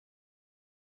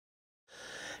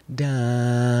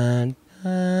Da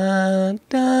da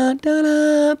da da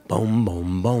da. Boom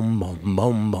boom boom boom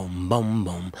boom boom boom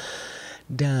boom.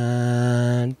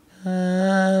 Da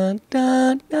da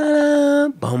da da.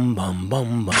 Boom boom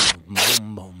boom boom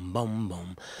boom boom boom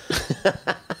boom.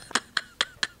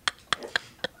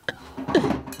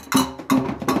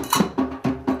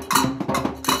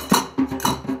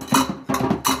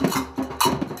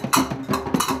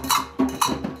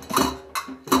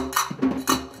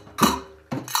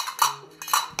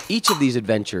 Each of these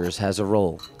adventurers has a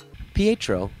role.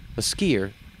 Pietro, a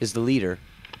skier, is the leader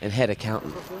and head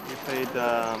accountant. We paid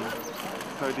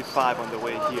 35 on the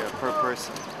way here per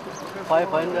person.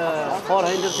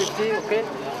 450, okay?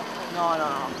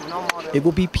 No more. It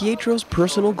will be Pietro's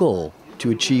personal goal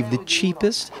to achieve the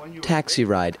cheapest taxi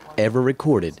ride ever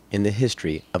recorded in the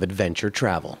history of adventure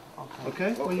travel.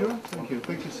 Okay, well, thank you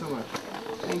so much.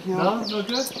 Thank you. No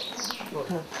good?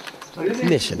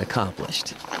 Mission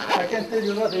accomplished. I can't tell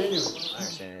you nothing.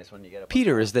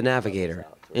 Peter is the navigator,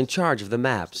 in charge of the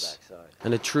maps,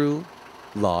 and a true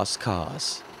lost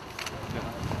cause.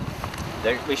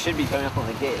 We should be coming up on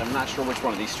the gate. I'm not sure which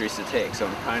one of these streets to take, so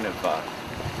I'm kind of...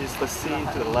 Is the sea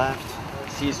to the left?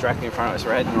 The sea is directly in front of us.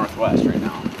 We're heading northwest right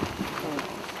now.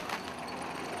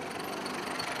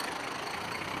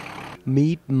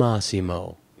 Meet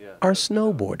Massimo, our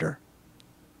snowboarder.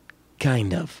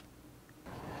 Kind of.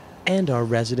 And our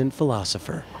resident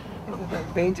philosopher.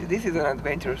 This is an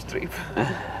adventurous trip.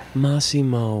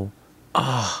 Massimo.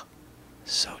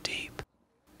 So deep.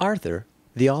 Arthur,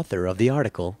 the author of the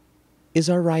article, is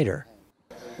our writer.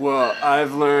 Well,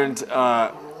 I've learned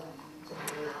that,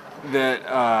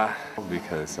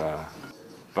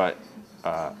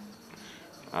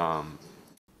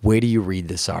 Where do you read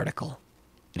this article?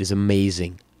 It is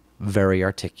amazing, very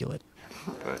articulate.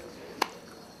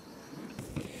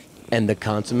 And the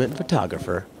consummate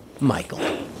photographer, Michael.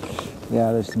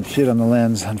 Yeah, there's some shit on the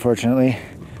lens, unfortunately.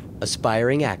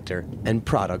 Aspiring actor and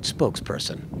product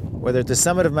spokesperson. Whether at the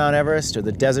summit of Mount Everest or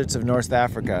the deserts of North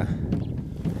Africa.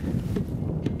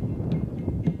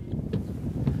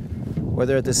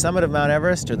 Whether at the summit of Mount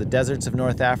Everest or the deserts of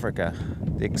North Africa,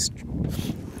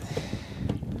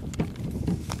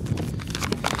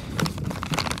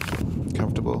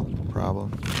 comfortable,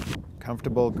 problem.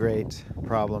 Comfortable, great,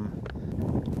 problem.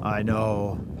 I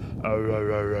know.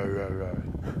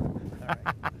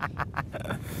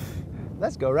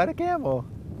 Let's go ride a camel.